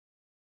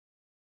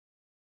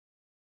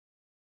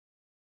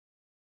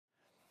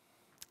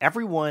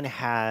Everyone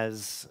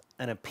has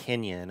an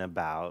opinion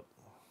about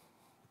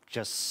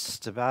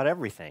just about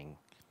everything.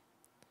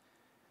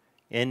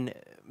 In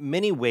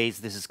many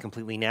ways, this is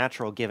completely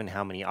natural given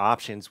how many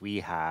options we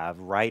have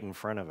right in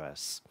front of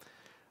us.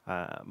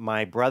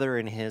 My brother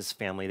and his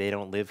family, they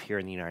don't live here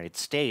in the United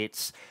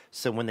States,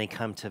 so when they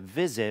come to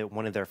visit,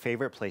 one of their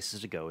favorite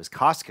places to go is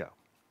Costco.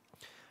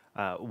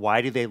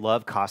 Why do they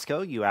love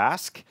Costco, you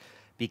ask?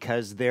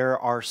 Because there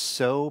are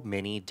so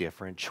many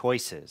different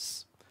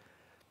choices.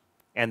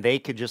 And they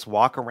could just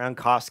walk around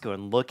Costco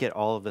and look at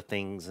all of the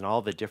things and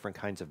all the different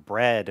kinds of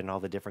bread and all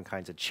the different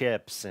kinds of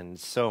chips and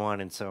so on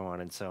and so on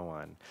and so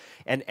on.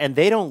 And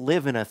they don't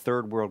live in a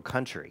third world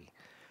country.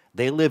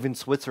 They live in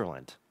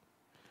Switzerland.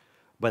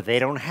 But they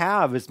don't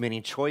have as many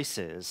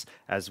choices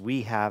as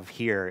we have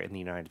here in the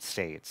United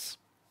States.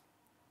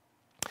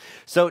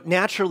 So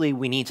naturally,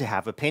 we need to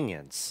have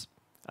opinions.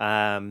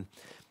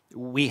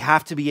 We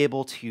have to be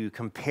able to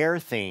compare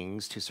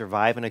things to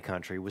survive in a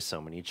country with so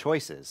many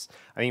choices.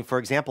 I mean, for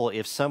example,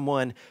 if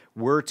someone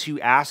were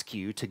to ask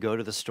you to go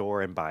to the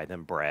store and buy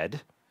them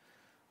bread,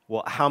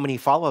 well, how many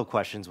follow-up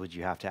questions would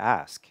you have to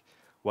ask?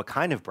 What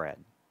kind of bread?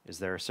 Is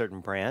there a certain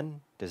brand?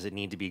 Does it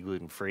need to be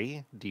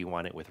gluten-free? Do you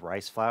want it with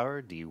rice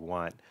flour? Do you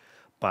want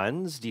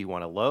buns? Do you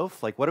want a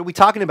loaf? Like, what are we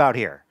talking about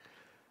here?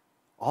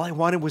 All I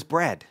wanted was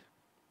bread.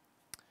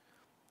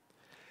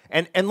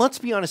 And let's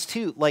be honest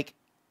too, like,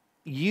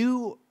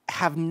 you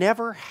have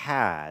never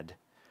had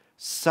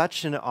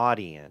such an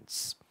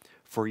audience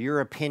for your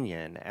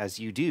opinion as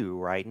you do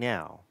right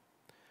now.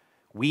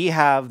 We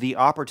have the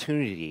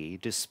opportunity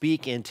to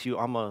speak into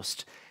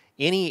almost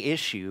any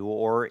issue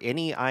or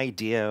any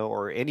idea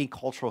or any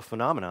cultural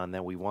phenomenon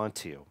that we want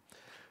to.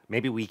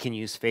 Maybe we can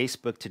use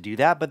Facebook to do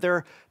that, but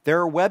there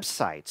are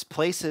websites,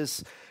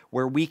 places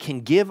where we can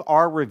give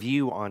our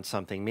review on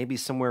something, maybe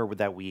somewhere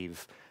that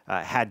we've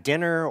had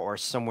dinner or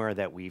somewhere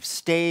that we've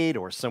stayed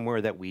or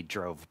somewhere that we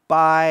drove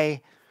by.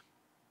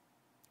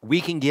 We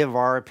can give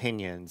our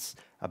opinions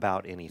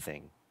about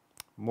anything.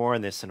 More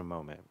on this in a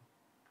moment.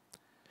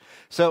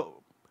 So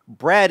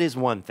bread is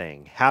one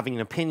thing, having an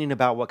opinion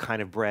about what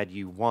kind of bread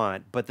you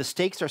want, but the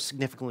stakes are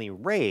significantly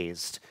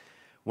raised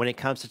when it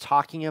comes to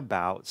talking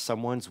about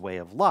someone's way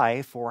of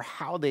life or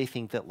how they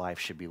think that life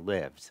should be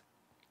lived.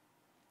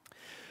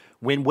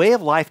 When way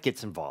of life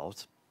gets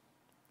involved,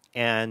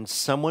 and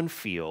someone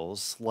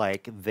feels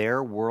like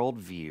their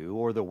worldview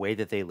or the way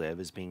that they live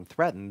is being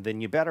threatened,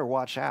 then you better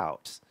watch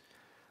out.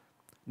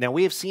 Now,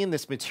 we have seen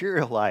this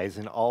materialize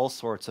in all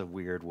sorts of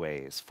weird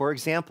ways. For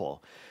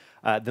example,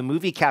 the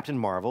movie Captain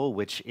Marvel,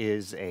 which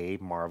is a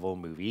Marvel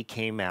movie,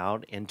 came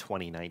out in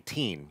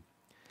 2019.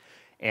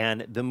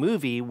 And the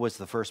movie was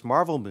the first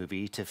Marvel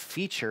movie to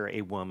feature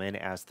a woman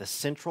as the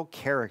central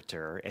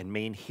character and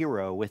main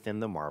hero within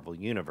the Marvel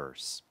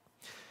universe.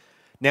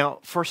 Now,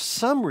 for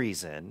some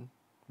reason,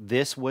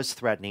 this was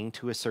threatening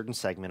to a certain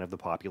segment of the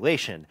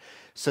population.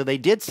 So they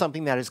did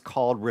something that is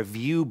called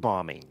review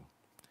bombing,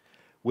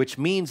 which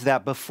means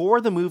that before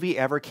the movie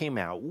ever came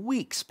out,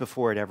 weeks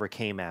before it ever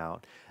came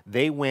out,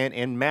 they went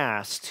en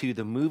masse to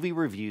the movie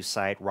review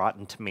site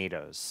Rotten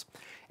Tomatoes,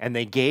 and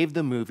they gave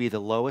the movie the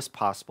lowest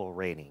possible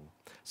rating.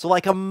 So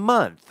like a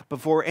month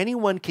before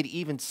anyone could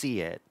even see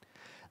it,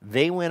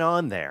 they went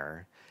on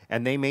there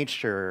and they made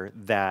sure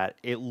that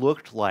it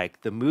looked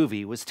like the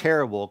movie was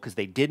terrible because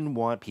they didn't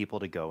want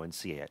people to go and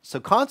see it. So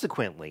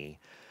consequently,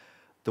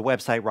 the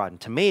website Rotten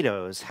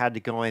Tomatoes had to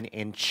go in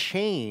and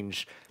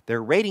change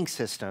their rating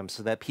system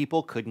so that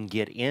people couldn't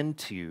get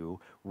into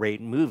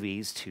rate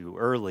movies too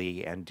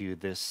early and do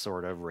this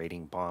sort of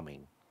rating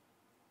bombing.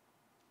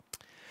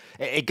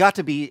 It got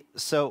to be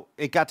so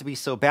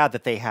bad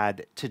that they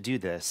had to do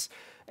this.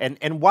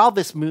 And while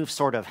this move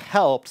sort of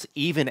helped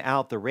even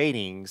out the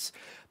ratings,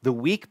 the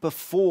week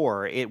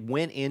before it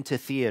went into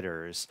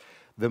theaters,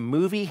 the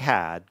movie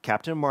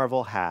Captain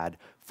Marvel had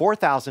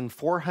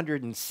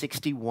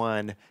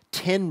 4,461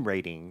 10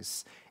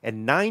 ratings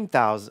and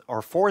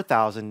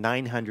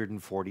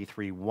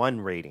 4,943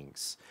 1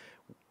 ratings.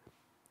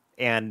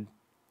 And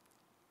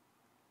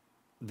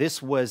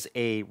this was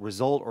a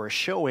result or a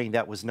showing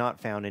that was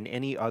not found in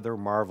any other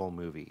Marvel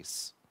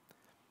movies.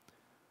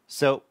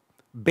 So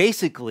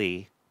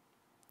basically,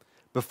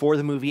 before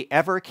the movie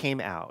ever came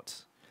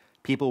out,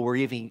 people were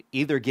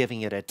either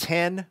giving it a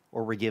 10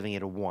 or were giving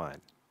it a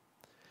 1.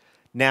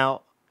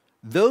 Now,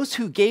 those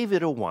who gave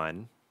it a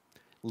 1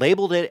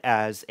 labeled it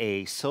as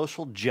a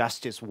social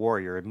justice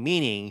warrior,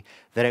 meaning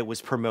that it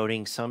was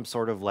promoting some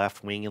sort of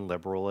left-wing and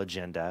liberal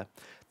agenda.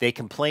 They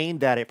complained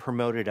that it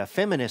promoted a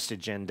feminist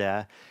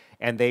agenda,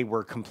 and they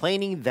were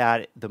complaining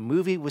that the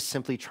movie was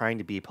simply trying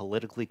to be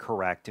politically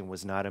correct and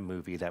was not a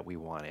movie that we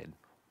wanted.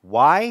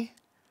 Why?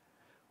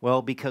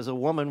 Well, because a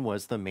woman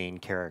was the main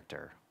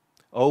character.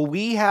 Oh,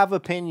 we have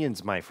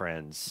opinions, my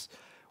friends.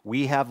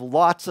 We have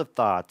lots of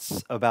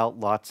thoughts about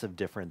lots of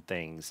different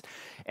things.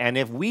 And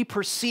if we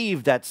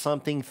perceive that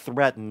something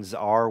threatens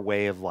our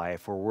way of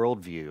life or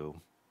worldview,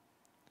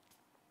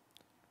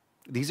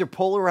 these are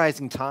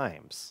polarizing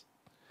times.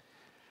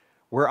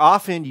 where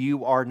often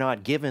you are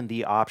not given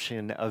the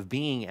option of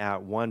being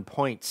at one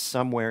point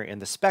somewhere in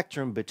the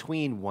spectrum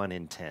between 1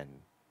 and 10.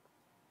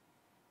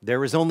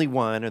 There is only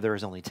 1 or there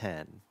is only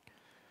 10,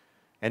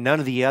 and none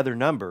of the other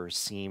numbers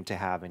seem to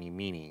have any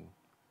meaning.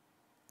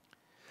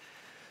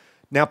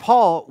 Now,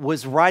 Paul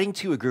was writing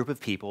to a group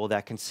of people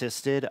that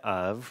consisted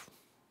of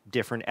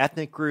different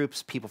ethnic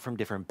groups, people from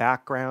different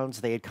backgrounds.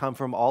 They had come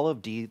from all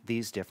of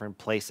these different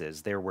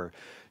places. There were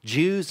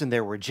Jews and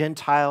there were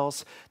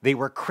Gentiles. They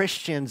were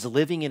Christians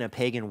living in a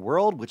pagan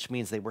world, which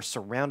means they were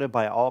surrounded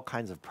by all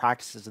kinds of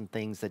practices and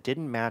things that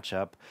didn't match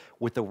up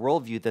with the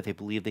worldview that they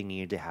believed they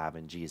needed to have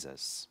in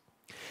Jesus.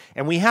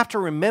 And we have to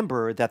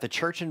remember that the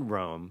church in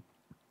Rome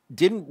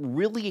didn't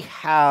really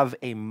have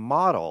a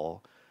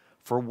model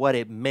for what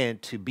it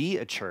meant to be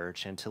a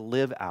church and to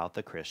live out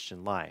the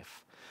Christian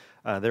life.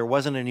 There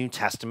wasn't a New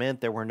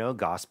Testament. There were no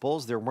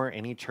Gospels. There weren't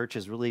any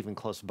churches really even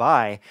close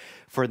by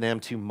for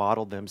them to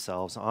model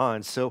themselves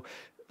on. So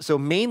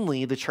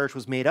mainly the church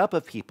was made up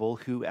of people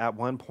who at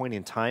one point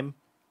in time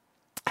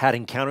had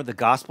encountered the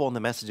gospel and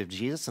the message of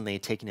Jesus, and they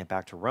had taken it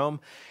back to Rome,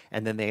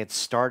 and then they had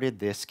started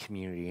this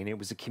community. And it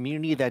was a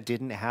community that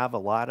didn't have a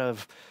lot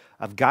of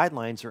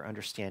guidelines or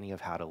understanding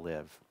of how to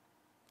live.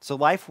 So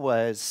life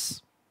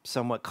was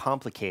somewhat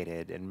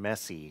complicated and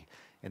messy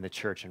in the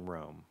church in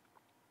Rome.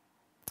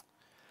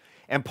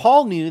 And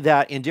Paul knew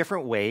that in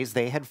different ways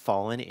they had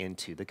fallen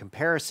into the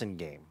comparison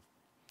game.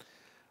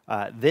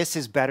 This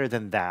is better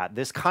than that.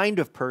 This kind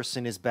of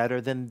person is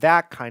better than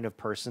that kind of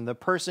person. The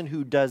person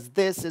who does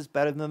this is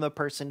better than the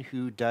person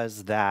who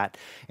does that.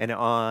 And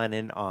on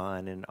and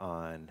on and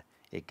on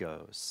it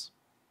goes.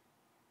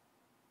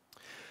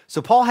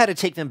 So Paul had to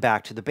take them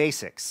back to the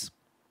basics.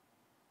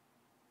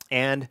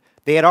 And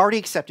they had already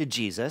accepted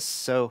Jesus,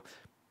 so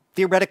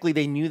theoretically,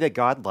 they knew that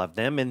God loved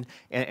them,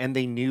 and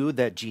they knew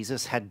that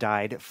Jesus had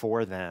died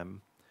for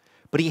them.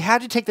 But he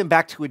had to take them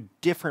back to a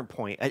different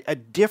point, a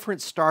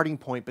different starting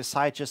point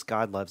besides just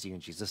God loves you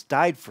and Jesus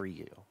died for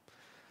you.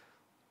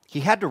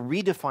 He had to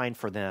redefine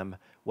for them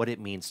what it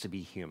means to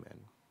be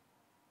human.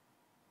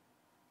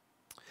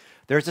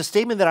 There's a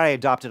statement that I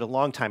adopted a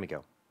long time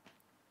ago,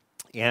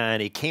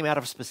 and it came out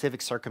of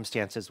specific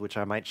circumstances, which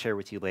I might share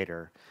with you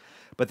later.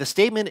 But the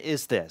statement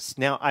is this.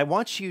 Now, I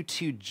want you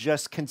to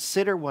just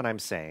consider what I'm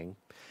saying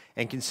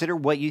and consider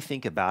what you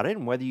think about it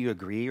and whether you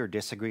agree or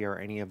disagree or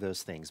any of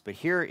those things. But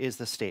here is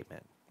the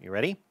statement. You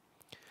ready?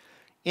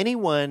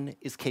 Anyone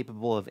is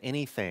capable of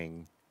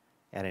anything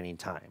at any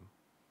time.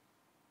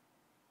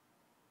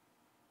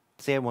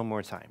 Say it one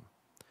more time.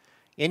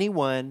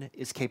 Anyone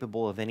is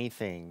capable of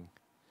anything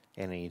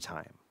at any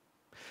time.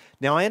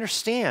 Now, I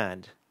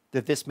understand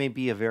that this may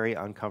be a very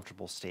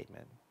uncomfortable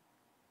statement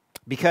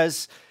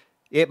because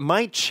it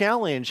might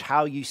challenge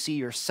how you see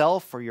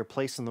yourself or your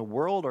place in the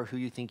world or who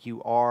you think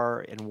you are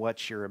and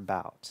what you're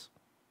about.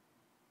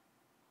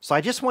 So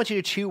I just want you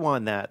to chew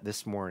on that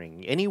this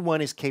morning.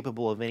 Anyone is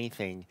capable of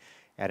anything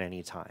at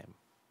any time.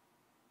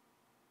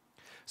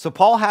 So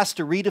Paul has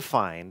to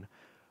redefine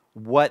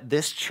what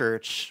this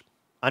church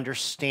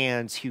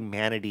understands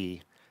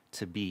humanity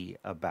to be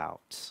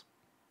about.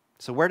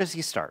 So where does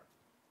he start?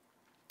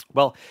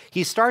 Well,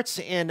 he starts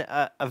in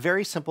a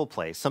very simple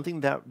place,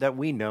 something that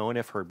we know and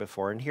have heard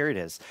before, and here it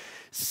is.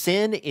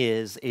 Sin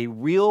is a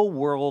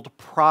real-world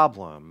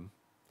problem,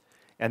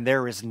 and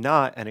there is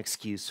not an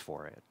excuse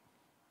for it.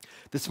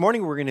 This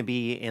morning, we're going to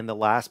be in the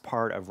last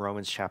part of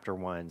Romans chapter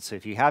 1, so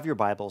if you have your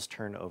Bibles,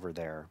 turn over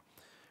there.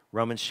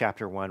 Romans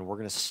chapter 1, we're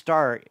going to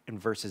start in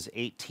verses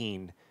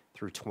 18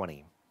 through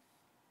 20.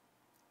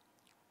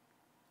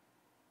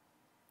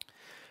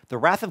 The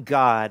wrath of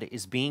God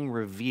is being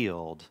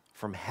revealed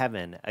from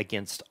heaven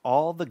against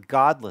all the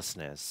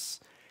godlessness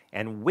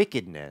and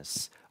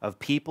wickedness of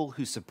people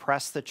who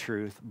suppress the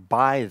truth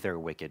by their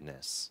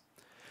wickedness.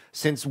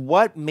 Since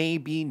what may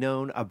be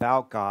known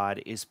about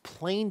God is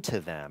plain to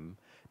them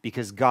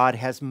because God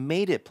has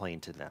made it plain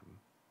to them.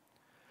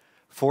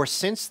 For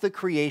since the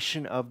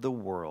creation of the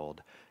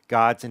world,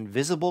 God's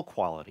invisible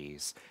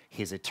qualities,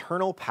 his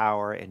eternal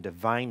power and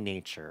divine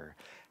nature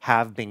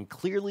have been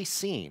clearly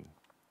seen,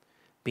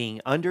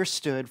 being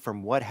understood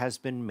from what has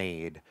been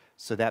made,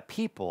 so that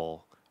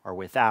people are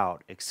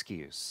without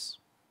excuse.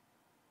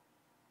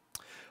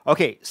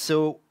 Okay,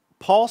 so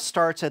Paul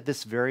starts at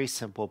this very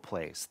simple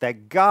place,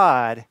 that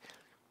God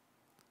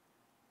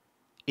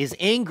is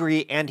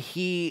angry and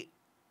he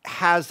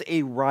has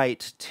a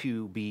right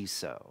to be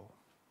so.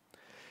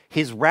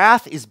 His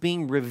wrath is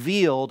being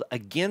revealed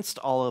against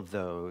all of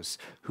those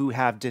who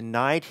have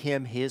denied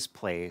him his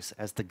place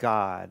as the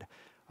God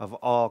of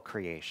all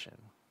creation.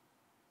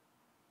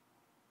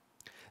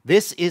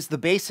 This is the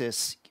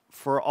basis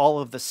for all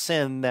of the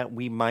sin that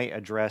we might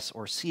address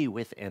or see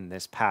within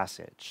this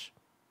passage.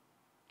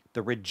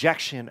 The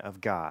rejection of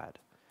God,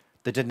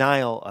 the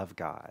denial of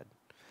God,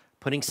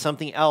 putting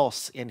something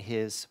else in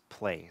his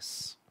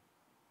place.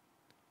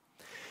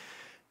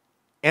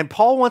 And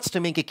Paul wants to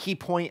make a key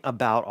point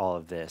about all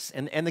of this.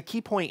 And the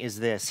key point is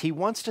this. He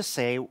wants to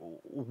say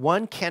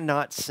one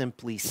cannot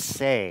simply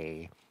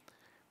say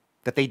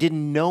that they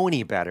didn't know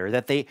any better,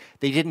 that they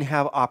didn't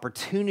have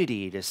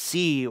opportunity to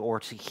see or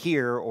to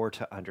hear or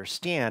to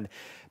understand,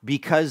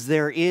 because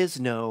there is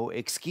no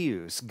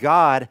excuse.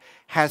 God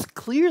has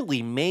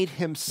clearly made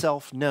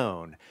himself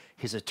known.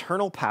 His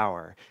eternal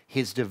power,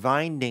 his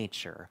divine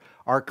nature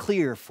are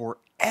clear for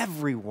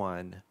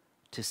everyone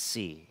to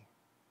see.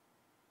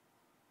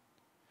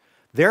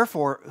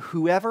 Therefore,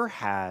 whoever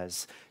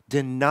has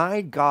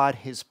denied God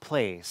his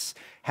place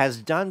has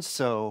done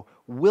so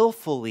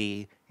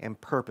willfully and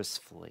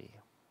purposefully.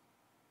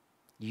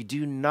 You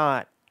do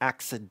not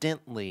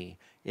accidentally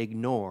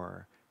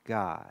ignore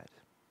God.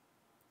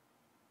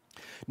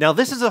 Now,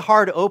 this is a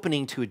hard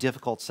opening to a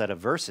difficult set of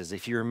verses.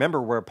 If you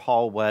remember where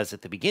Paul was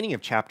at the beginning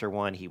of chapter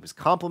 1, he was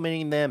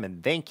complimenting them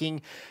and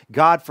thanking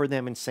God for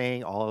them and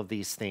saying all of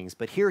these things.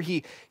 But here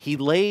he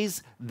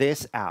lays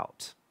this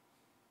out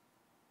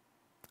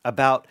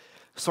about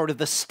sort of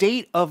the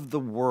state of the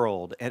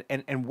world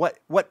and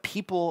what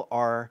people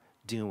are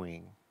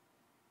doing.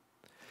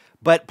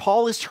 But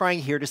Paul is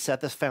trying here to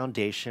set the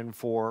foundation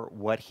for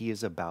what he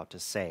is about to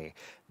say,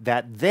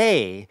 that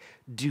they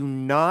do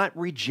not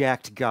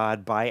reject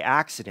God by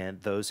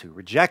accident, those who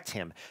reject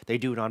him. They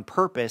do it on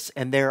purpose,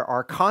 and there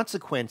are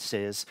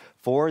consequences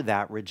for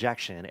that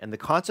rejection, and the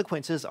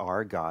consequences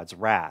are God's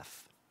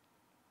wrath.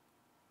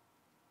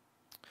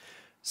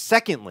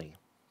 Secondly,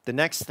 the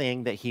next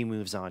thing that he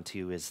moves on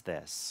to is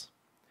this.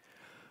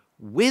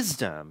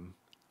 Wisdom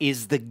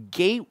is the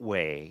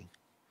gateway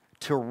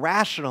to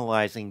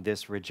rationalizing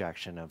this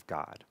rejection of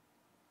God.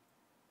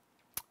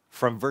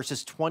 From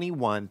verses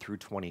 21 through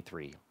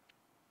 23.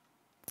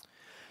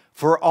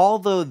 For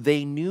although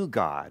they knew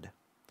God,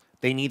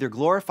 they neither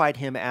glorified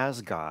him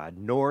as God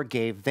nor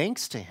gave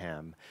thanks to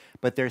him,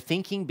 but their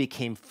thinking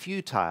became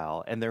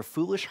futile and their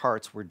foolish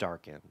hearts were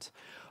darkened.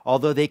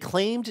 Although they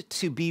claimed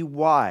to be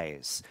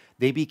wise,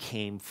 they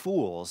became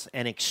fools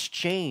and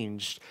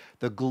exchanged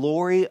the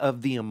glory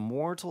of the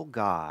immortal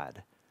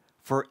God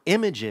for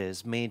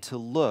images made to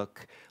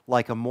look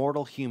like a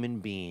mortal human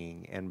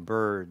being and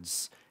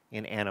birds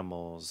and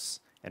animals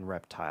and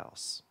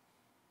reptiles.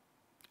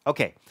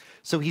 Okay,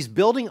 so he's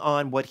building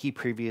on what he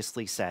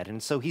previously said.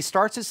 And so he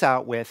starts us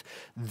out with,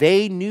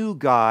 they knew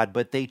God,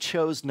 but they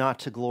chose not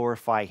to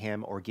glorify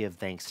him or give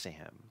thanks to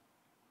him.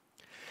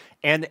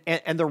 And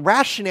the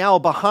rationale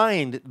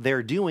behind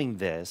their doing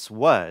this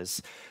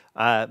was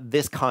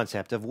this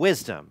concept of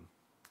wisdom,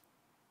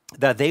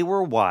 that they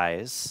were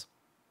wise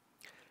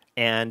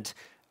and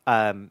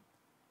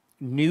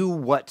knew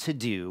what to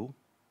do,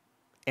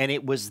 and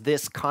it was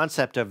this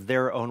concept of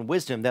their own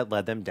wisdom that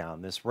led them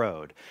down this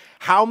road.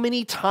 How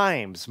many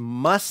times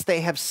must they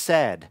have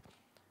said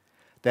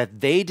that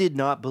they did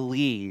not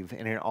believe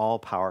in an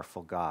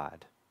all-powerful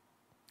God?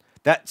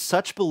 That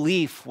such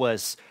belief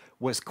was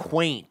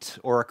quaint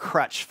or a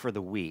crutch for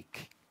the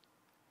weak.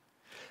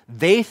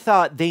 They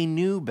thought they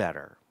knew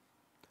better,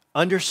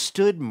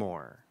 understood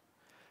more,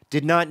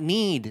 did not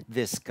need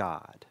this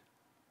God.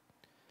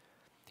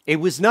 It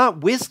was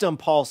not wisdom,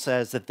 Paul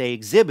says, that they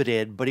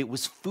exhibited, but it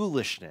was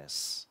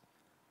foolishness.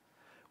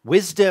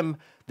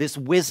 This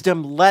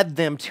wisdom led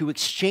them to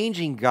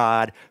exchanging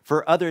God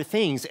for other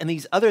things, and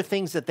these other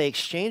things that they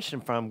exchanged him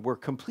from were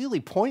completely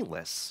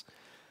pointless.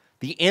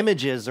 The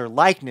images or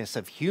likeness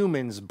of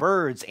humans,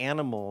 birds,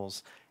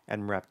 animals,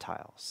 and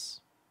reptiles.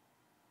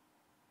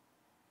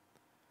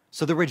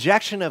 So the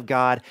rejection of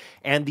God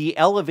and the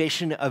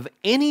elevation of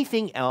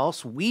anything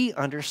else we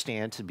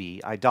understand to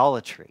be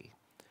idolatry.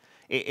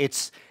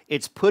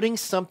 It's putting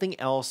something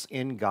else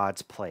in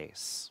God's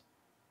place.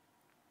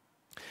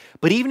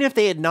 But even if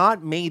they had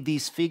not made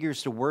these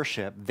figures to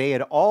worship, they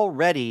had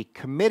already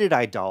committed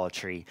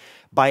idolatry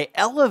by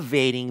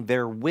elevating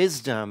their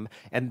wisdom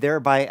and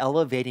thereby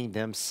elevating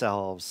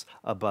themselves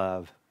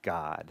above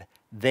God.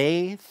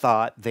 They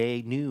thought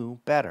they knew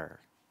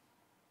better.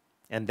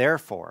 And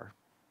therefore,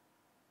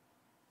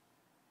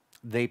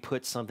 they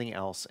put something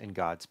else in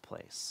God's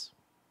place.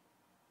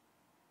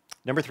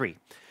 Number 3,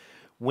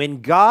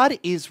 when God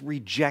is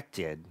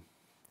rejected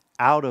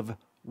out of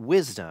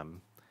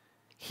wisdom,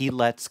 he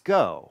lets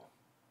go,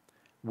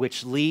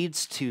 which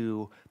leads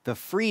to the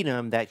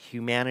freedom that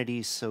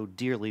humanity so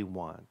dearly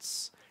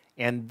wants.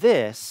 And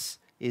this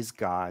is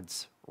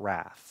God's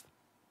wrath.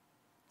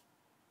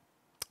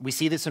 We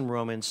see this in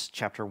Romans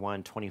chapter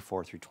 1,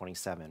 24 through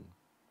 27.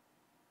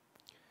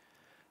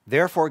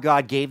 Therefore,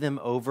 God gave them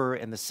over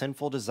in the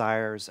sinful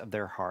desires of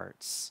their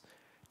hearts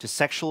to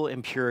sexual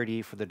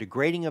impurity for the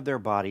degrading of their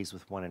bodies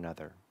with one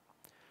another.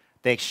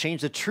 They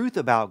exchanged the truth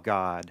about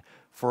God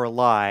for a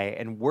lie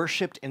and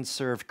worshiped and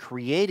served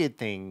created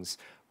things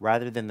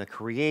rather than the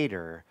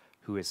Creator,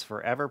 who is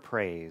forever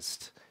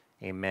praised.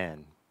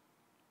 Amen.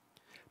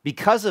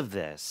 Because of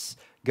this,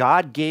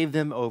 God gave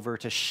them over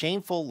to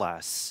shameful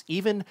lusts.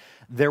 Even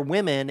their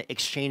women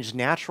exchanged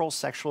natural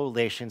sexual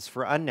relations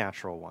for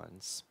unnatural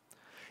ones.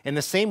 In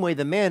the same way,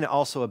 the men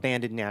also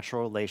abandoned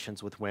natural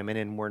relations with women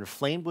and were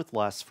inflamed with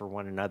lust for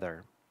one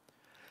another.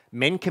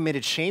 Men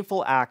committed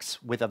shameful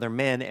acts with other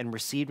men and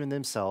received in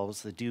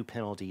themselves the due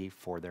penalty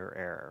for their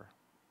error.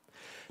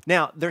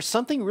 Now, there's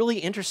something really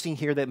interesting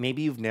here that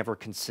maybe you've never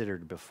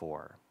considered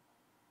before.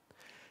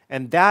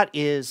 And that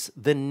is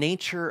the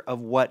nature of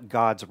what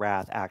God's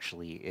wrath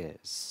actually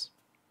is.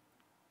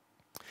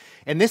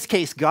 In this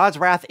case, God's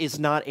wrath is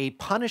not a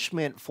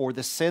punishment for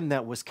the sin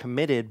that was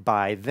committed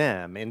by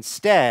them.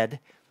 Instead,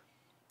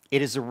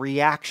 it is a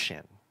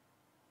reaction.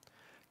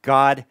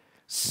 God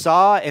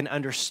saw and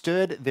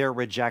understood their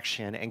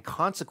rejection, and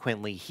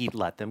consequently, he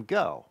let them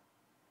go.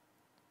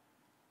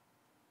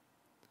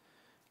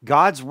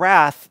 God's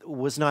wrath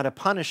was not a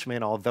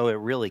punishment, although it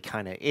really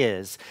kind of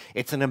is.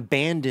 It's an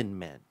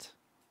abandonment.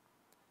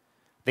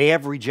 They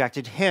have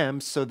rejected him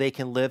so they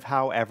can live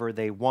however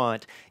they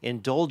want,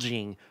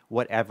 indulging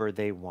whatever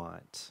they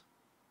want.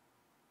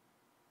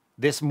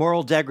 This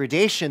moral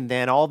degradation,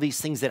 then, all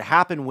these things that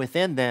happen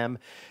within them,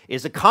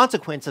 is a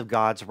consequence of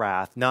God's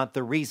wrath, not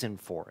the reason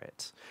for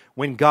it.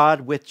 When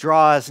God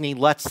withdraws and he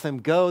lets them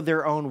go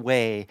their own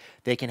way,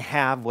 they can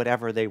have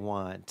whatever they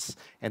want,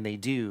 and they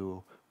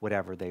do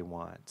whatever they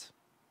want.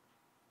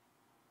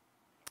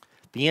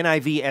 The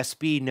NIV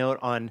SB note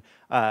on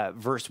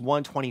verse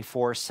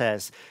 124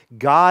 says,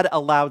 God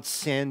allowed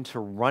sin to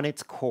run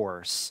its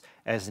course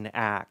as an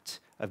act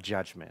of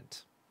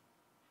judgment.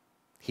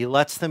 He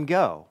lets them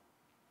go.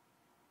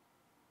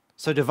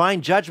 So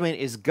divine judgment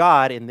is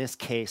God, in this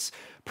case,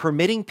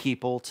 permitting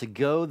people to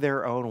go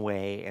their own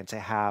way and to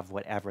have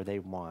whatever they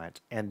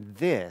want. And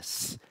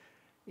this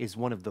is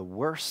one of the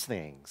worst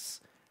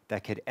things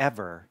that could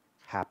ever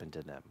happen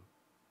to them.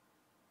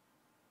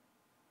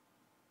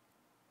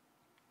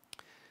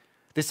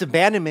 This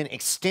abandonment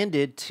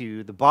extended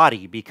to the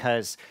body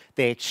because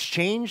they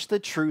exchanged the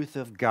truth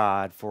of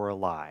God for a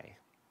lie.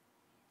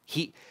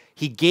 He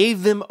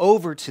gave them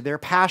over to their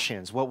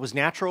passions. What was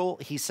natural,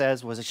 he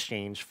says, was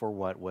exchanged for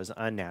what was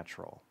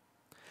unnatural.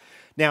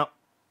 Now,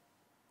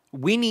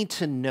 we need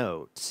to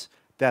note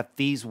that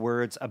these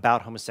words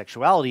about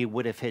homosexuality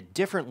would have hit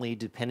differently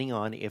depending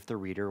on if the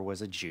reader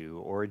was a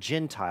Jew or a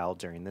Gentile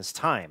during this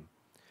time.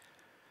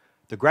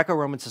 The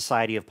Greco-Roman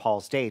society of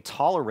Paul's day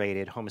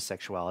tolerated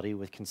homosexuality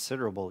with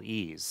considerable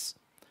ease.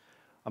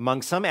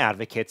 Among some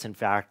advocates, in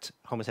fact,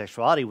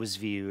 homosexuality was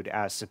viewed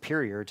as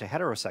superior to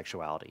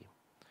heterosexuality.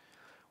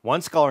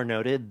 One scholar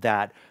noted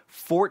that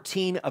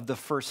 14 of the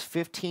first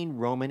 15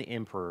 Roman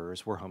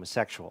emperors were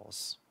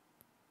homosexuals.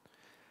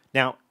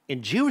 Now,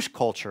 in Jewish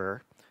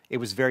culture, it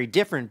was very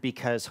different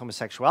because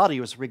homosexuality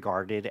was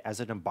regarded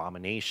as an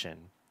abomination.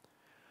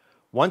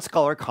 One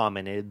scholar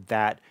commented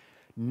that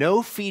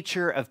no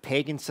feature of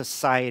pagan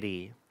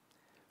society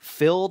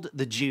filled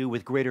the Jew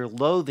with greater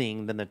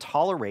loathing than the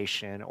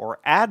toleration or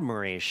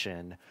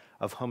admiration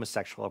of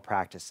homosexual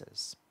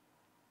practices.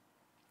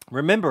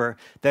 Remember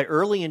that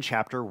early in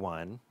chapter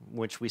 1,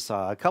 which we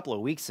saw a couple of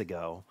weeks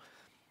ago,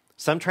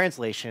 some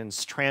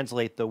translations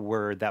translate the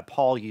word that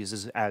Paul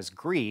uses as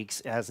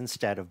Greeks as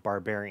instead of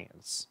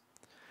barbarians.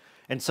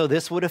 And so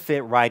this would have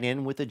fit right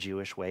in with the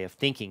Jewish way of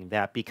thinking,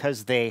 that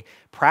because they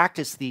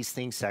practiced these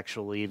things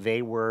sexually,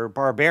 they were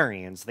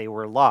barbarians, they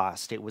were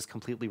lost. It was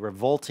completely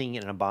revolting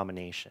and an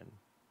abomination.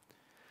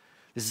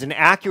 This is an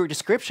accurate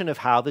description of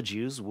how the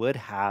Jews would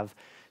have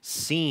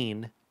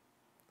seen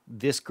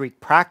this Greek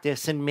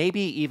practice and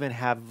maybe even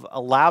have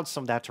allowed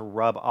some of that to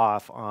rub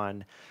off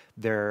on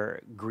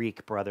their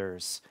Greek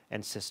brothers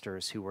and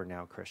sisters who were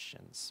now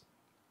Christians.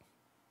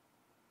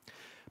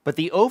 But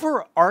the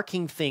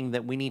overarching thing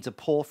that we need to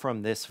pull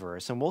from this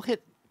verse, and we'll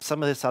hit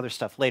some of this other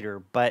stuff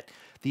later, but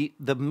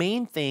the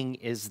main thing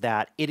is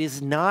that it is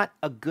not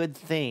a good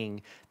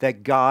thing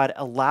that God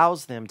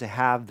allows them to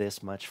have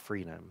this much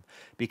freedom.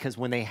 Because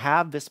when they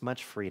have this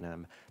much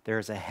freedom, there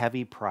is a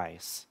heavy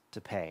price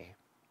to pay.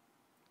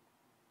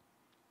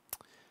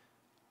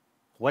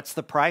 What's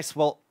the price?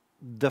 Well,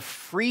 the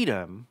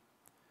freedom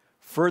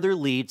further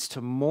leads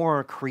to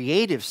more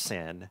creative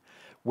sin,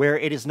 where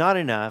it is not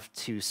enough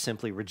to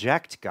simply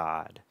reject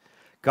God.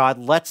 God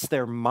lets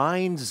their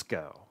minds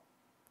go.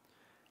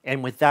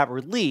 And with that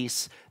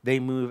release, they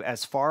move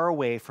as far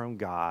away from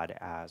God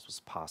as was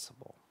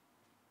possible.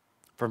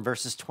 From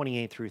verses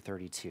 28 through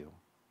 32.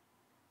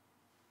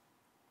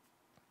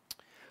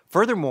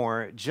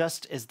 Furthermore,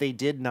 just as they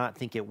did not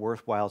think it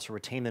worthwhile to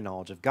retain the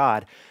knowledge of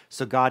God,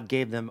 so God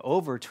gave them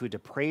over to a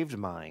depraved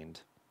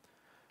mind,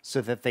 so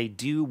that they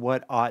do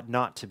what ought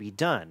not to be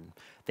done.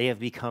 They have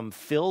become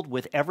filled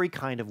with every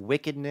kind of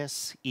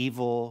wickedness,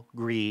 evil,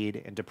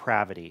 greed, and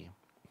depravity.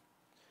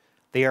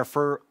 They are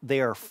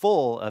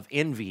full of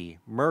envy,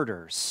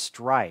 murder,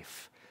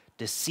 strife,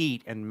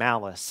 deceit, and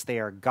malice. They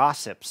are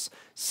gossips,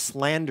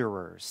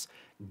 slanderers,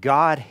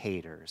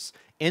 God-haters,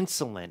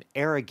 insolent,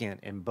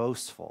 arrogant, and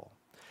boastful.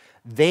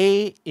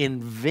 They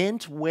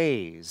invent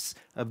ways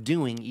of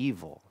doing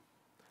evil.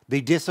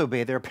 They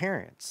disobey their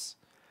parents.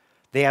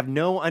 They have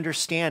no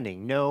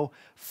understanding, no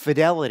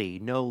fidelity,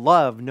 no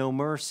love, no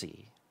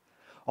mercy.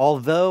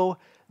 Although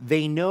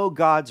they know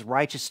God's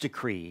righteous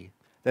decree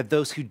that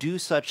those who do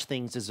such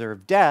things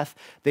deserve death,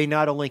 they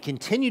not only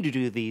continue to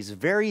do these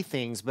very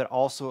things, but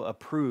also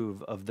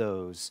approve of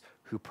those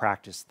who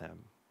practice them.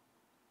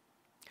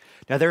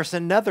 Now, there's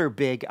another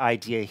big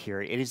idea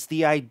here. It is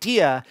the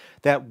idea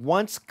that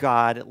once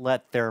God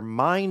let their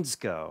minds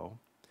go,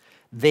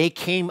 they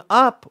came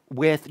up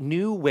with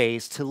new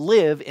ways to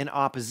live in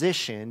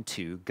opposition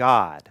to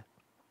God.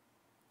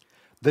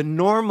 The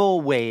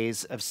normal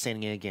ways of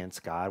sinning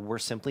against God were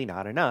simply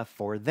not enough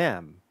for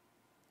them.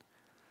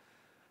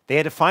 They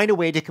had to find a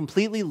way to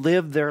completely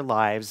live their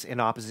lives in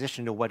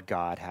opposition to what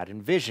God had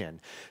envisioned.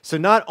 So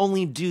not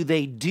only do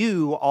they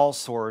do all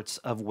sorts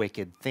of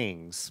wicked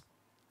things,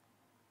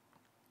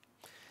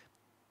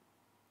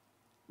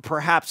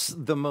 perhaps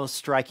the most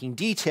striking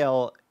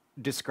detail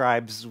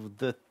describes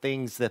the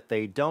things that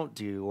they don't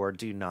do or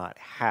do not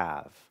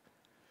have.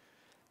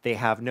 They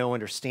have no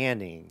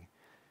understanding,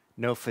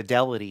 no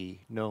fidelity,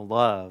 no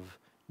love,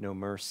 no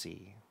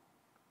mercy.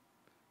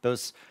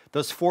 Those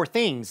four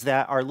things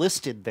that are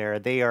listed there,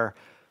 they are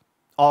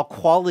all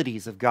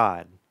qualities of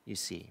God, you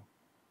see.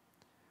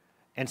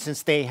 And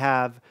since they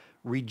have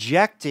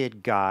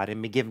rejected God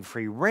and been given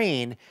free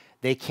rein,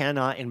 they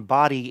cannot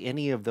embody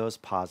any of those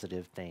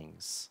positive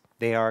things.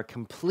 They are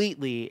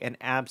completely and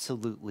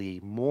absolutely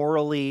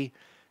morally,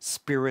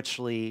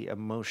 spiritually,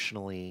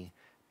 emotionally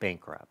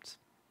bankrupt.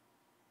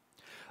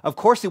 Of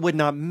course, it would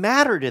not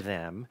matter to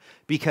them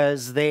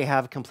because they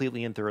have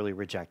completely and thoroughly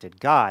rejected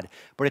God.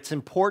 But it's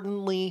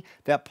importantly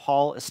that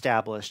Paul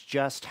established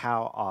just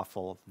how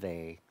awful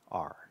they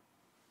are.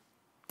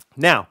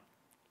 Now,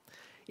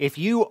 if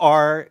you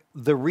are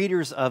the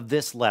readers of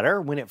this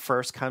letter when it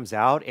first comes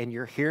out and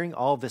you're hearing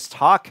all this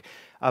talk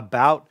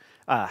about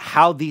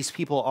how these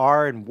people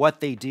are and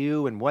what they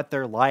do and what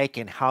they're like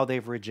and how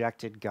they've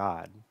rejected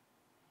God,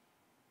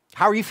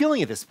 how are you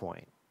feeling at this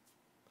point?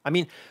 I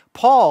mean,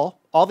 Paul,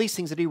 all these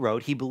things that he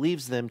wrote, he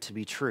believes them to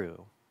be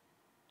true.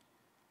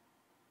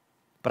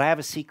 But I have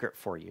a secret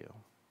for you.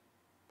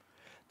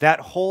 That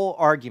whole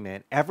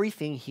argument,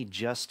 everything he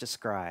just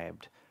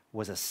described,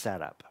 was a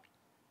setup.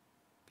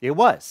 It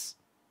was.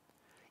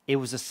 It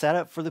was a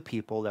setup for the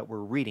people that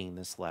were reading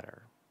this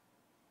letter.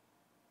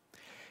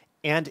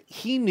 And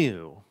he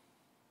knew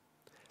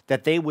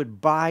that they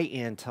would buy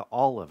into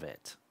all of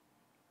it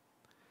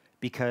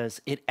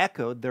because it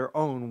echoed their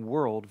own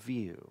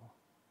worldview.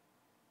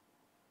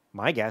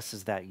 My guess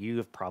is that you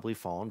have probably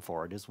fallen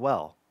for it as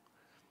well.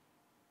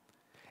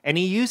 And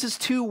he uses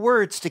two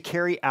words to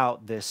carry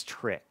out this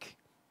trick.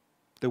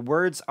 The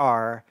words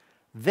are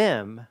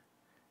them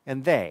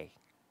and they.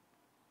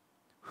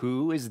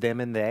 Who is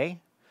them and they?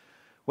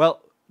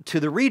 Well, to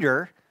the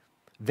reader,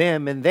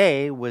 them and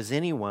they was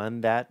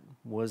anyone that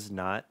was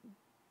not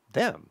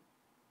them.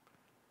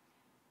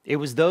 It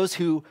was those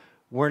who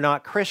were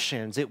not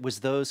Christians. It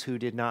was those who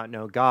did not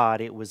know God.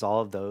 It was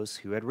all of those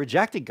who had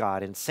rejected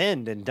God and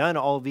sinned and done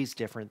all these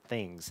different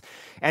things.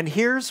 And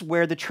here's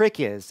where the trick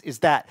is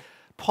that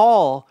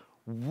Paul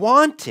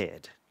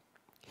wanted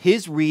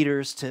his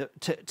readers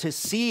to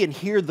see and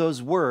hear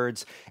those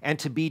words and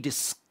to be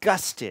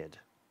disgusted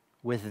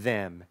with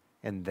them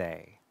and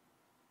they.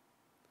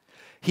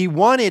 He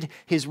wanted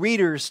his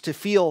readers to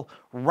feel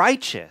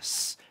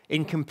righteous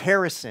in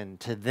comparison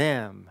to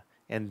them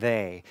and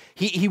they.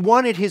 He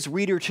wanted his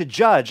reader to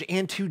judge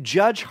and to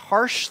judge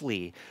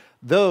harshly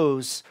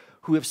those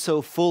who have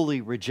so fully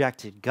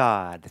rejected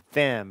God,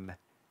 them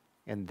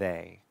and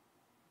they.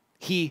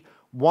 He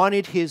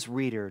wanted his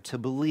reader to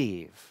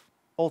believe,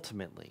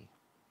 ultimately,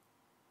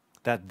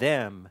 that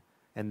them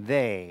and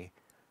they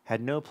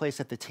had no place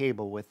at the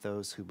table with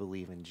those who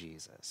believe in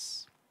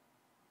Jesus.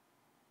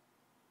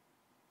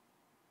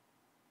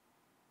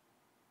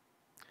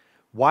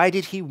 Why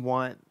did he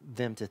want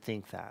them to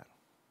think that?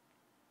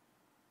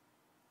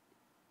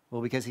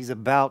 Well, because he's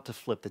about to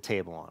flip the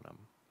table on them.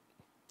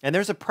 And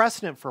there's a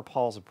precedent for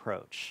Paul's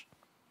approach.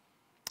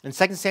 In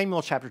 2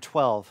 Samuel chapter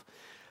 12,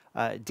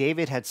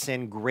 David had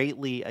sinned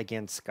greatly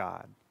against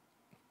God.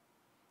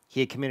 He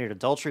had committed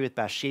adultery with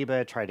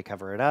Bathsheba, tried to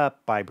cover it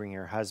up by bringing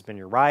her husband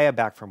Uriah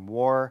back from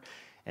war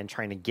and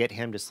trying to get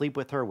him to sleep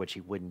with her, which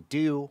he wouldn't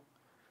do.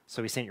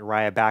 So he sent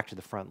Uriah back to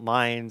the front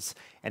lines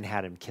and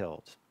had him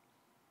killed.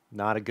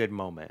 Not a good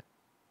moment.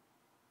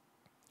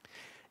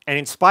 And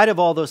in spite of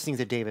all those things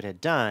that David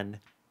had done,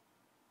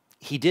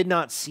 he did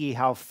not see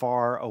how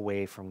far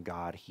away from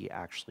God he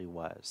actually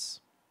was.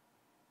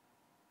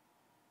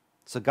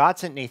 So God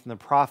sent Nathan the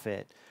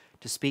prophet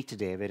to speak to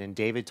David, and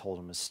David told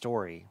him a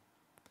story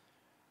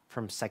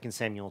from 2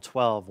 Samuel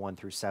 12, 1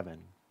 through 7.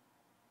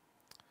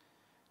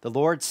 The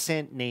Lord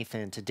sent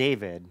Nathan to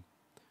David.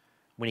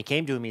 When he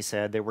came to him, he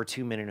said, there were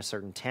two men in a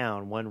certain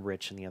town, one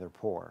rich and the other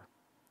poor.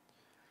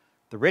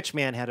 The rich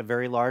man had a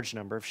very large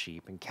number of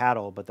sheep and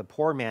cattle, but the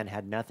poor man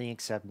had nothing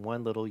except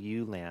one little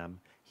ewe lamb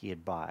he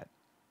had bought.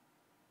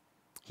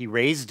 He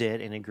raised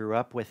it, and it grew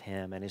up with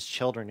him, and his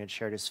children had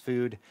shared his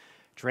food,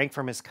 drank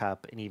from his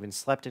cup, and even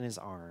slept in his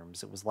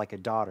arms. It was like a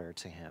daughter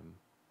to him.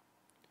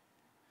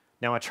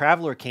 Now a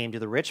traveler came to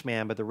the rich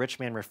man, but the rich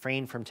man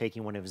refrained from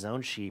taking one of his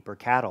own sheep or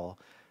cattle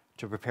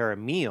to prepare a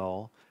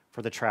meal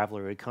for the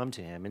traveler who had come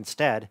to him.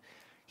 Instead,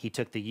 he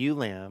took the ewe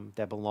lamb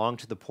that belonged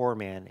to the poor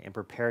man and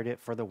prepared it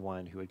for the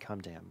one who had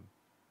come to him.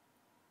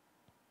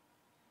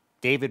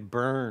 David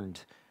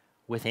burned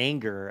with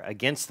anger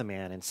against the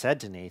man and said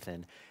to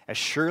Nathan, "As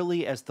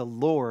surely as the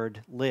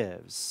Lord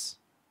lives,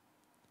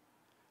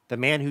 the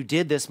man who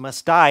did this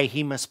must die.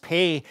 He must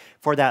pay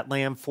for that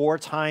lamb 4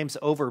 times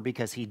over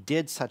because he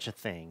did such a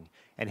thing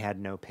and had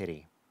no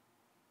pity."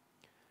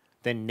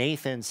 Then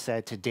Nathan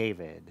said to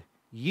David,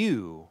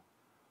 "You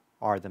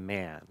are the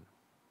man."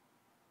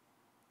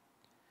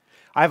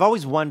 I've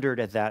always wondered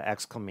at that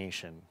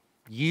exclamation,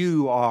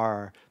 "You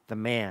are the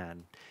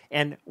man,"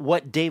 and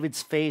what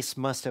David's face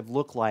must have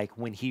looked like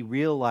when he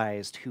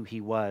realized who he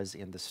was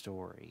in the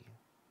story.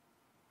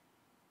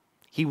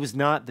 He was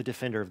not the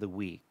defender of the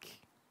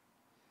weak.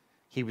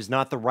 He was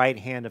not the right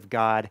hand of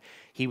God.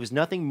 He was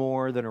nothing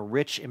more than a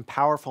rich and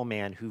powerful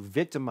man who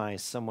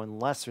victimized someone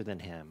lesser than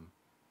him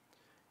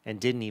and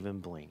didn't even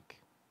blink.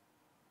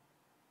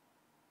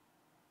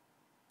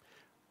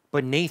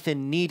 But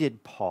Nathan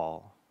needed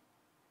Paul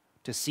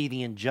to see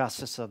the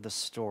injustice of the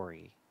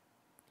story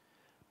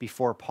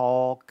before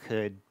Paul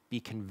could be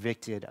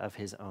convicted of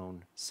his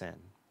own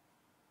sin.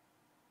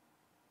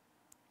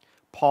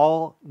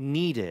 Paul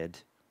needed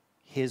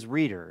his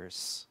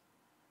readers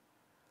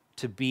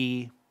to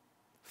be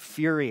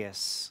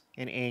furious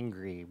and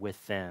angry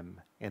with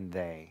them and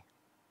they.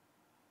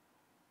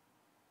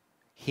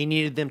 He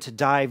needed them to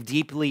dive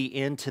deeply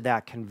into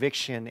that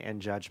conviction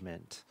and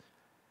judgment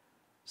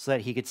so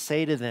that he could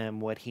say to them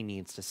what he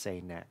needs to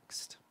say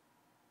next.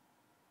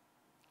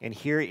 And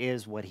here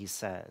is what he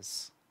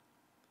says.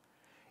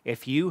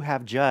 If you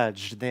have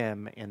judged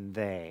them and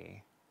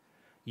they,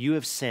 you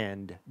have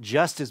sinned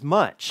just as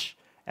much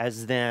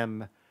as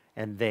them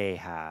and they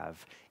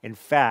have. In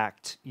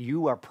fact,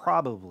 you are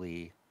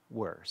probably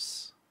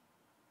worse.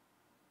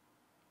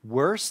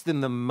 Worse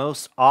than the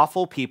most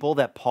awful people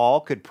that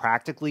Paul could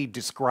practically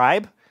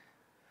describe?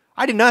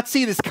 I did not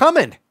see this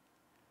coming.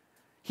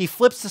 He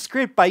flips the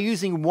script by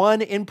using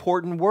one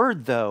important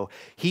word, though.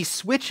 He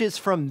switches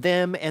from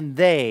them and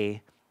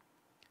they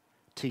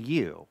to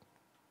you.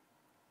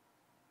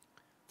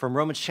 From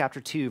Romans chapter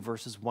 2,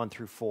 verses 1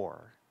 through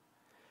 4.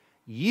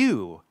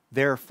 You,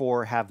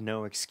 therefore, have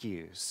no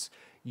excuse.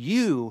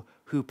 You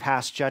who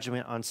pass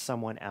judgment on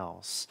someone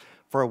else.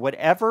 For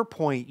whatever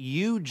point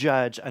you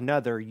judge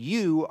another,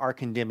 you are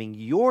condemning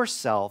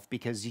yourself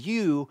because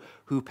you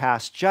who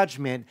pass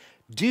judgment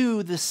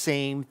do the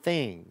same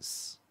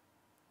things.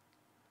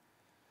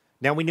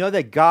 Now we know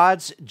that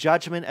God's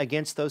judgment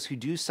against those who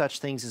do such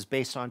things is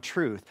based on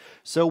truth.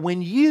 So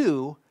when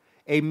you,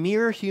 a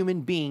mere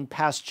human being,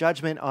 pass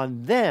judgment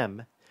on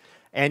them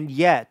and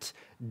yet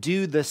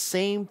do the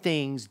same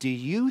things, do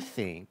you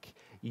think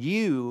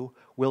you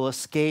will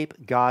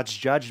escape God's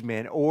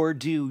judgment, or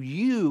do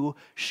you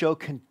show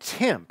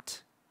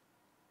contempt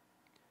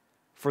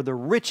for the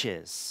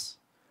riches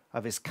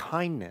of his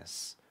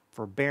kindness,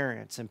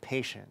 forbearance, and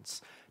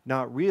patience,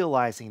 not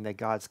realizing that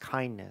God's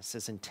kindness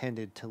is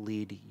intended to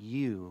lead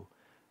you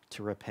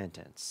to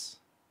repentance?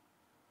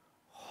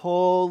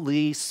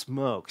 Holy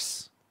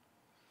smokes.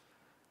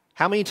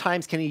 How many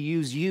times can he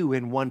use you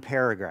in one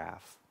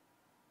paragraph?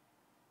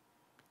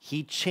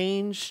 He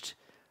changed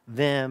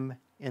them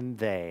and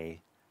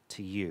they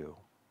to you.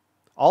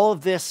 All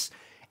of this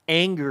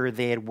anger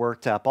they had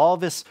worked up, all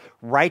this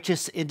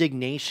righteous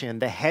indignation,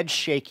 the head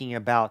shaking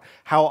about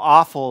how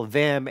awful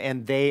them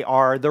and they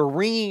are, the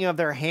wringing of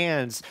their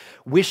hands,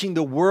 wishing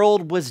the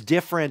world was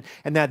different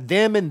and that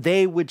them and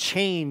they would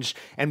change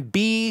and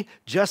be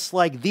just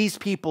like these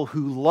people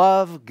who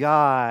love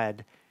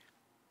God.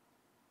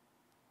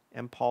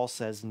 And Paul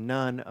says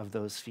none of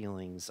those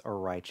feelings are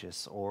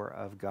righteous or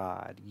of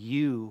God.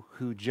 You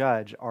who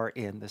judge are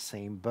in the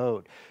same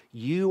boat.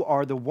 You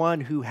are the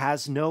one who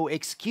has no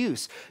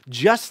excuse,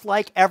 just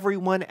like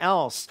everyone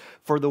else,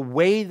 for the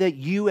way that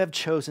you have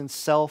chosen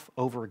self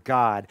over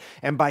God.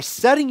 And by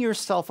setting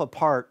yourself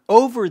apart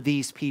over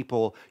these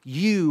people,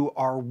 you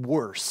are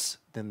worse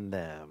than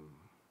them.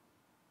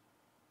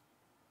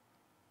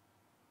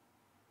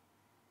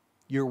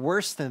 You're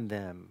worse than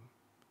them.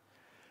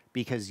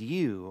 Because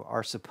you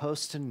are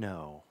supposed to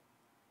know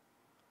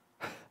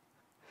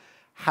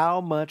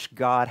how much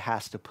God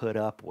has to put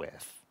up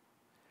with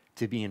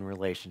to be in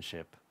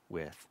relationship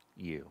with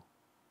you.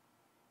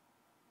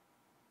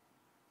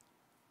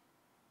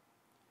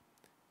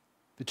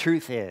 The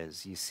truth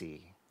is, you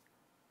see,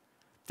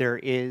 there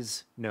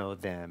is no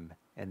them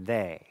and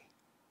they.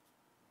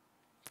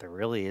 There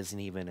really isn't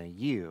even a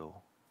you.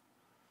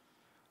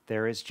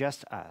 There is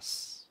just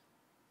us,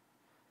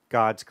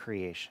 God's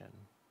creation.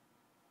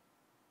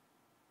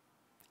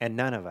 And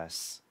none of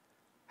us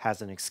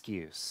has an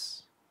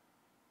excuse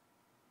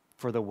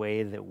for the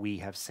way that we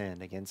have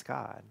sinned against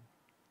God.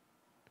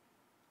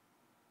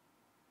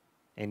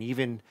 And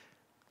even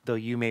though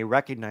you may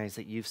recognize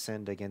that you've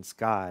sinned against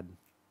God,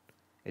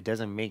 it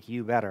doesn't make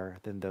you better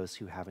than those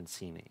who haven't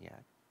seen it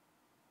yet.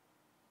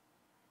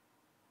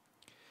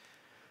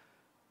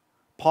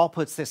 Paul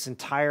puts this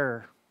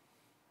entire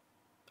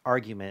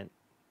argument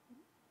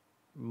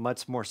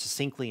much more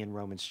succinctly in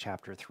Romans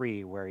chapter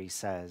 3, where he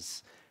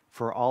says,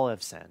 "For all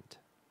have sinned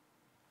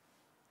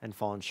and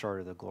fallen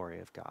short of the glory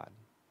of God."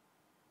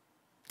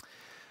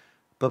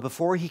 But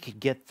before he could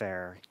get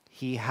there,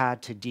 he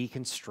had to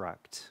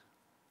deconstruct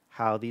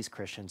how these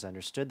Christians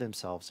understood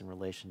themselves in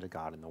relation to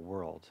God and the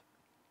world.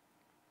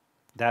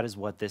 That is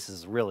what this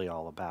is really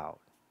all about.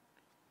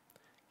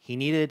 He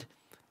needed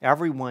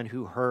everyone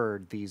who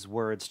heard these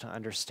words to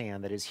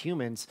understand that as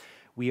humans,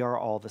 we are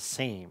all the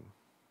same,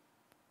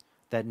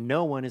 that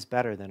no one is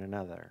better than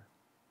another.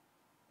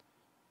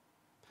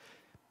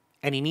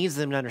 And he needs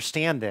them to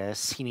understand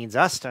this. He needs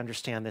us to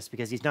understand this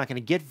because he's not going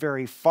to get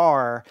very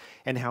far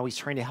in how he's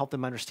trying to help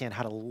them understand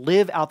how to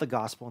live out the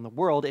gospel in the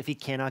world if he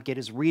cannot get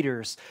his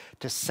readers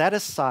to set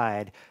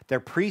aside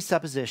their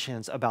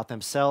presuppositions about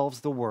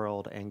themselves, the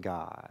world, and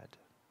God.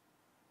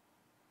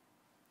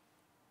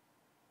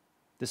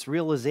 This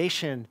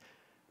realization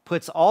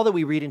puts all that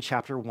we read in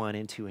chapter 1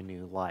 into a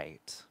new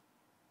light.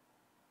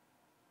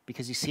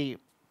 Because you see,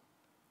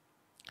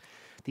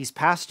 these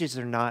passages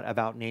are not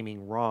about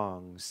naming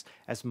wrongs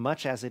as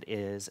much as it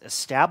is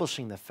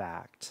establishing the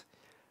fact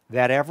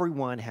that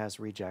everyone has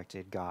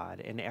rejected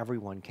God and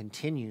everyone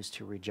continues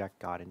to reject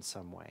God in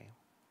some way.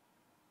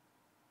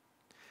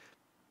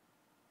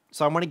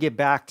 So I want to get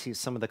back to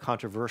some of the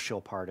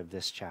controversial part of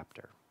this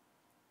chapter.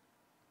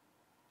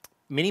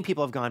 Many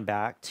people have gone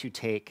back to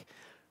take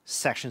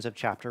sections of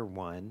chapter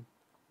 1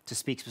 to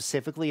speak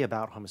specifically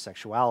about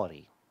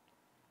homosexuality,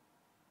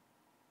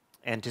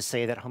 and to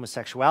say that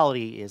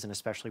homosexuality is an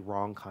especially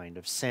wrong kind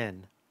of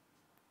sin.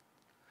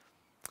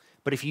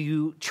 But if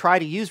you try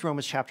to use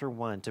Romans chapter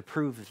 1 to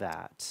prove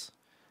that,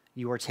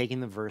 you are taking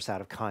the verse out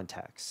of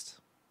context.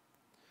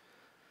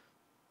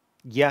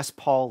 Yes,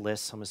 Paul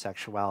lists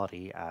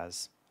homosexuality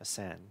as a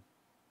sin.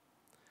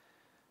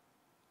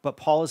 But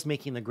Paul is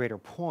making the greater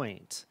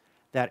point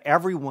that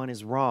everyone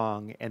is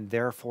wrong and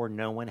therefore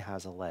no one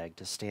has a leg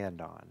to stand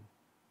on.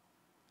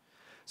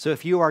 So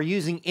if you are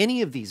using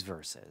any of these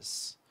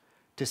verses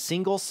to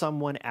single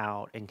someone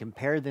out and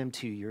compare them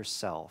to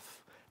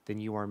yourself, then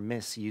you are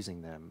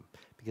misusing them,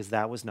 because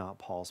that was not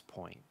Paul's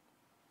point.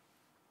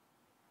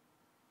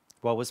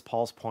 What was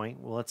Paul's point?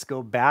 Well, let's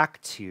go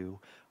back to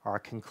our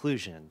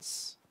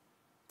conclusions,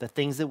 the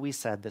things that we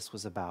said this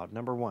was about.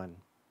 Number 1,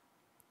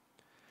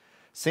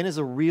 sin is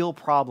a real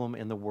problem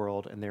in the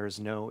world, and there is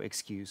no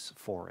excuse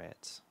for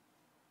it.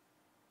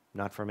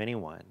 Not from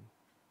anyone.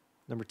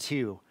 Number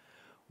 2,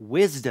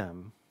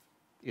 wisdom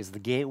is the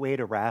gateway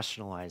to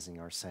rationalizing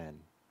our sin.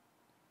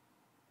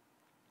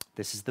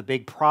 This is the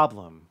big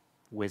problem,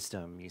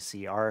 wisdom. You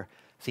see, our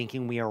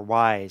thinking we are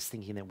wise,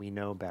 thinking that we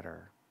know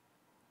better.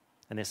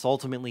 And this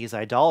ultimately is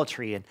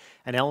idolatry and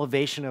an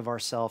elevation of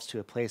ourselves to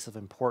a place of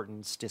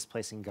importance,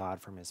 displacing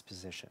God from his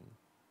position.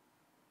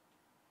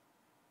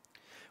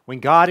 When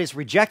God is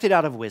rejected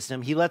out of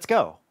wisdom, he lets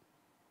go,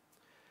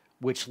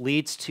 which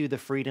leads to the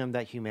freedom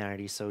that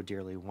humanity so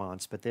dearly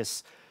wants. But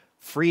this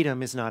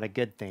freedom is not a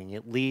good thing.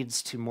 It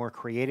leads to more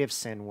creative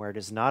sin where it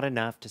is not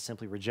enough to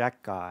simply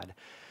reject God.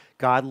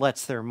 God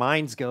lets their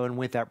minds go, and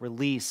with that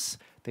release,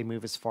 they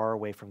move as far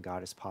away from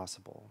God as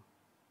possible.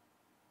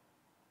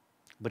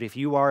 But if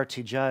you are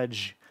to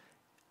judge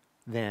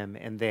them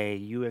and they,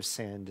 you have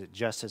sinned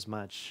just as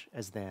much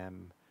as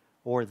them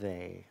or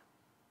they,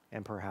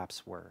 and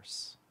perhaps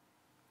worse.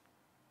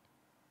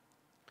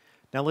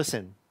 Now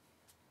listen,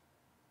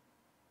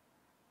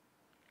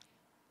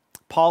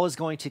 Paul is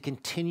going to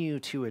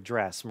continue to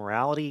address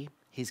morality.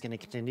 He's going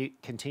to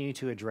continue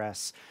to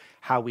address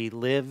how we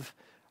live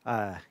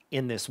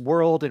in this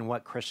world and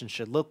what Christians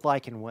should look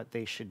like and what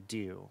they should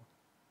do.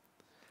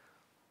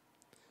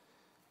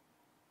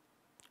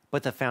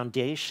 But the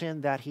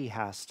foundation that he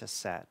has to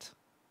set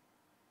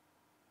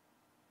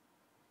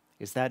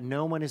is that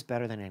no one is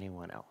better than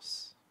anyone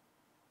else.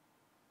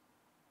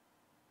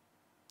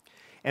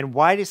 And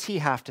why does he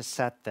have to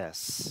set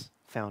this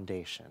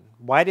foundation?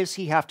 Why does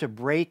he have to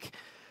break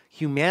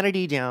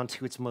humanity down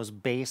to its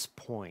most base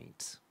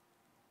point?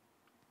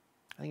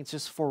 I think it's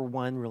just for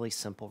one really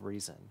simple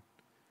reason.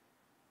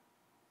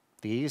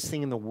 The easiest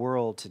thing in the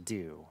world to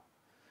do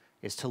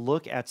is to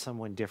look at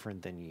someone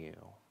different than you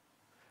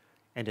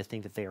and to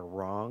think that they are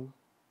wrong,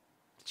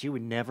 that you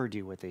would never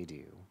do what they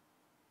do,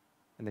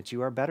 and that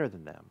you are better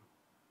than them.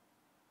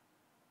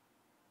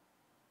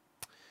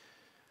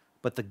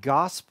 But the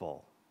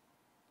gospel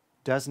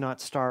does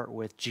not start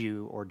with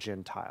Jew or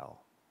Gentile.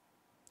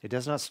 It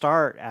does not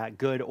start at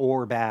good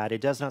or bad.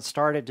 It does not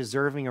start at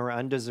deserving or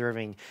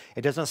undeserving.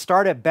 It does not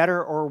start at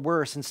better or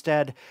worse.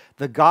 Instead,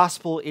 the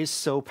gospel is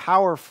so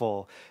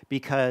powerful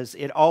because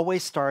it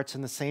always starts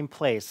in the same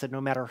place, that no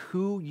matter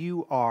who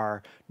you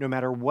are, no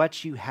matter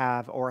what you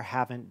have or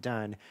haven't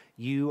done,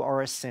 you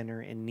are a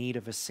sinner in need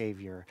of a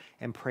Savior.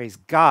 And praise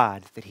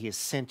God that he has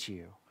sent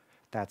you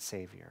that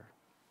Savior.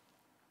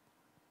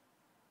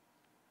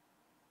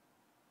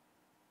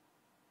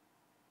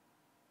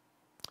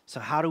 So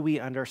how do we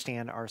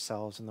understand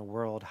ourselves in the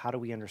world? How do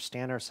we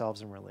understand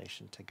ourselves in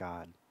relation to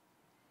God?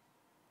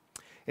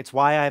 It's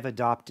why I've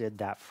adopted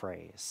that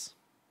phrase.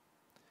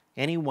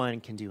 Anyone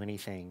can do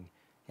anything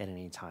at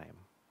any time.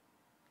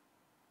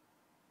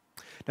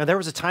 Now, there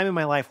was a time in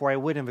my life where I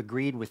wouldn't have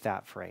agreed with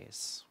that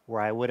phrase,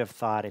 where I would have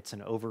thought it's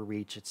an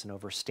overreach, it's an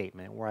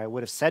overstatement, where I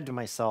would have said to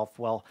myself,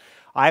 well,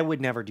 I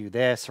would never do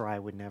this or I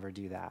would never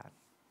do that.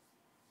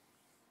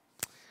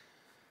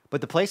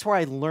 But the place where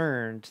I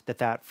learned that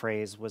that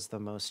phrase was the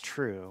most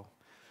true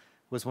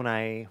was when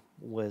I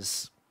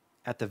was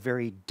at the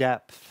very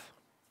depth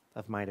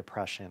of my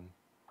depression,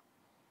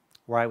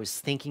 where I was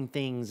thinking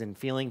things and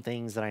feeling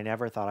things that I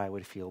never thought I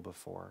would feel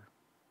before.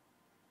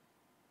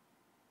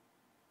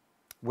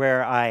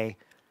 Where I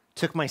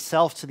took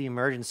myself to the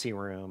emergency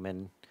room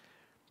and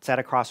sat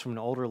across from an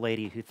older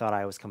lady who thought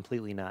I was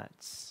completely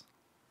nuts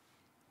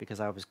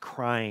because I was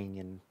crying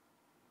and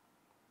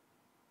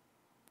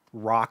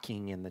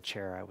rocking in the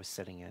chair I was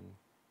sitting in.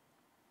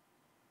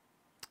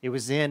 It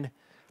was in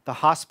the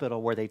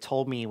hospital where they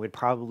told me it would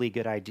probably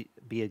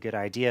be a good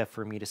idea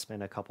for me to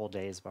spend a couple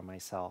days by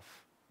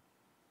myself.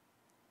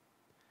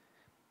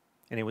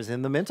 And it was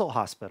in the mental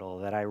hospital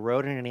that I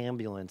rode in an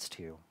ambulance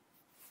to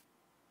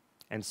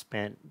and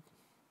spent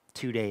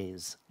 2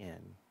 days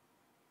in,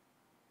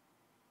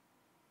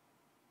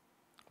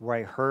 where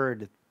I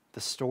heard the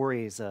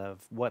stories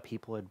of what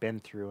people had been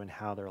through and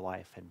how their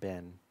life had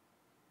been,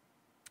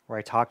 where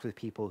I talked with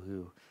people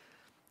who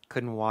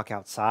couldn't walk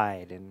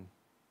outside and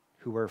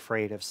who were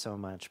afraid of so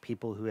much,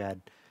 people who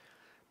had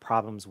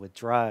problems with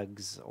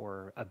drugs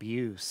or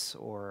abuse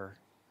or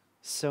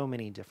so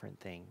many different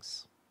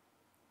things.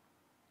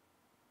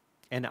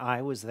 And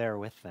I was there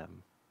with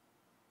them.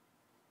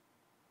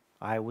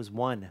 I was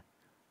one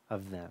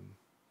of them.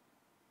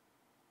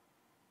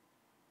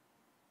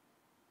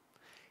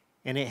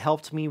 And it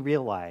helped me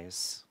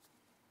realize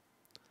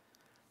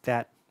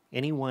that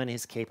anyone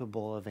is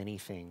capable of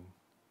anything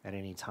at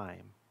any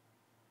time.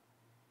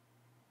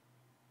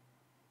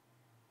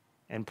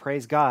 And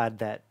praise God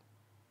that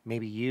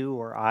maybe you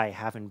or I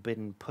haven't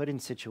been put in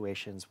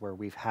situations where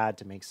we've had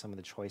to make some of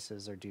the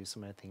choices or do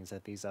some of the things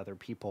that these other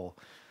people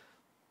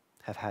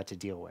have had to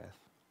deal with.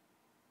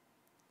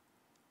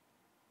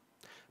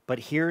 But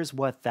here's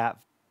what that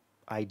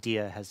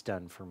idea has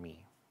done for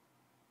me.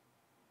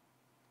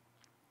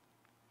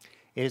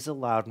 It has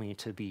allowed me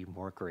to be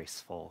more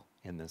graceful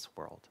in this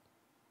world.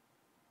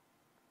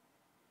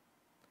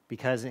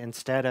 Because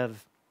instead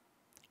of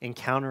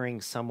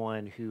encountering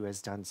someone who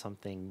has done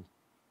something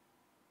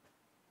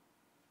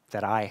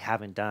that I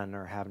haven't done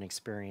or haven't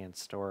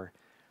experienced, or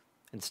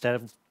instead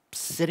of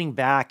sitting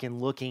back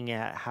and looking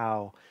at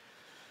how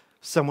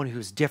someone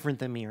who's different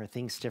than me or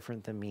thinks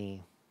different than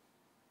me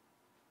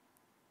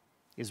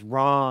is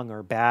wrong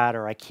or bad,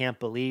 or I can't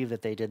believe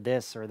that they did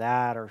this or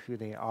that or who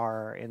they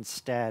are,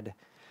 instead,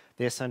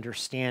 this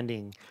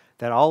understanding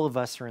that all of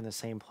us are in the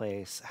same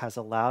place has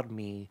allowed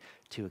me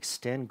to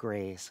extend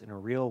grace in a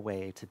real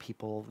way to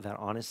people that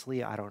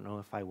honestly I don't know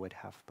if I would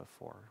have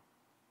before.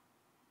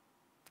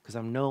 Because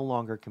I'm no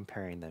longer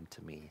comparing them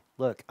to me.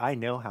 Look, I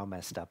know how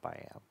messed up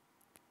I am.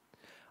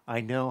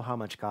 I know how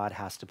much God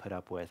has to put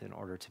up with in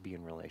order to be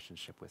in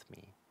relationship with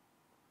me.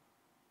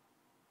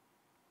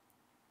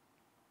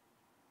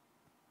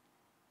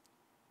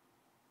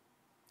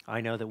 I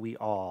know that we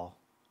all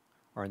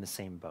are in the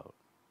same boat.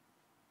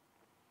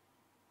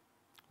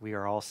 We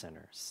are all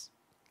sinners.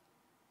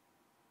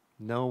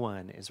 No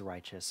one is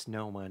righteous.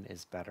 No one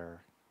is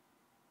better.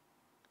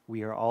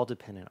 We are all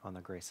dependent on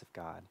the grace of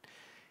God.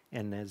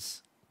 And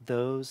as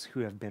those who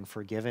have been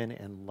forgiven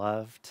and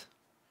loved,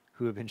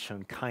 who have been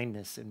shown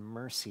kindness and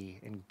mercy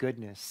and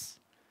goodness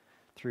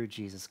through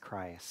Jesus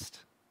Christ,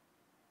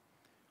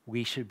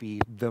 we should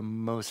be the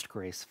most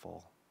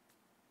graceful,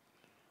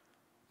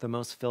 the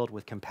most filled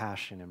with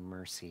compassion and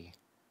mercy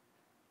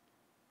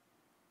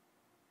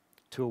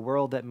to a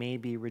world that may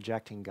be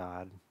rejecting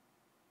God,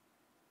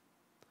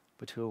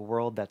 but to a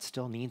world that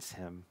still needs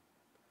Him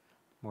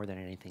more than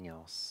anything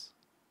else,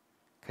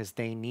 because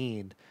they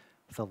need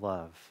the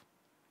love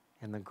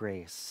and the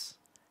grace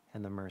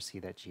and the mercy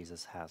that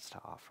Jesus has to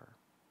offer.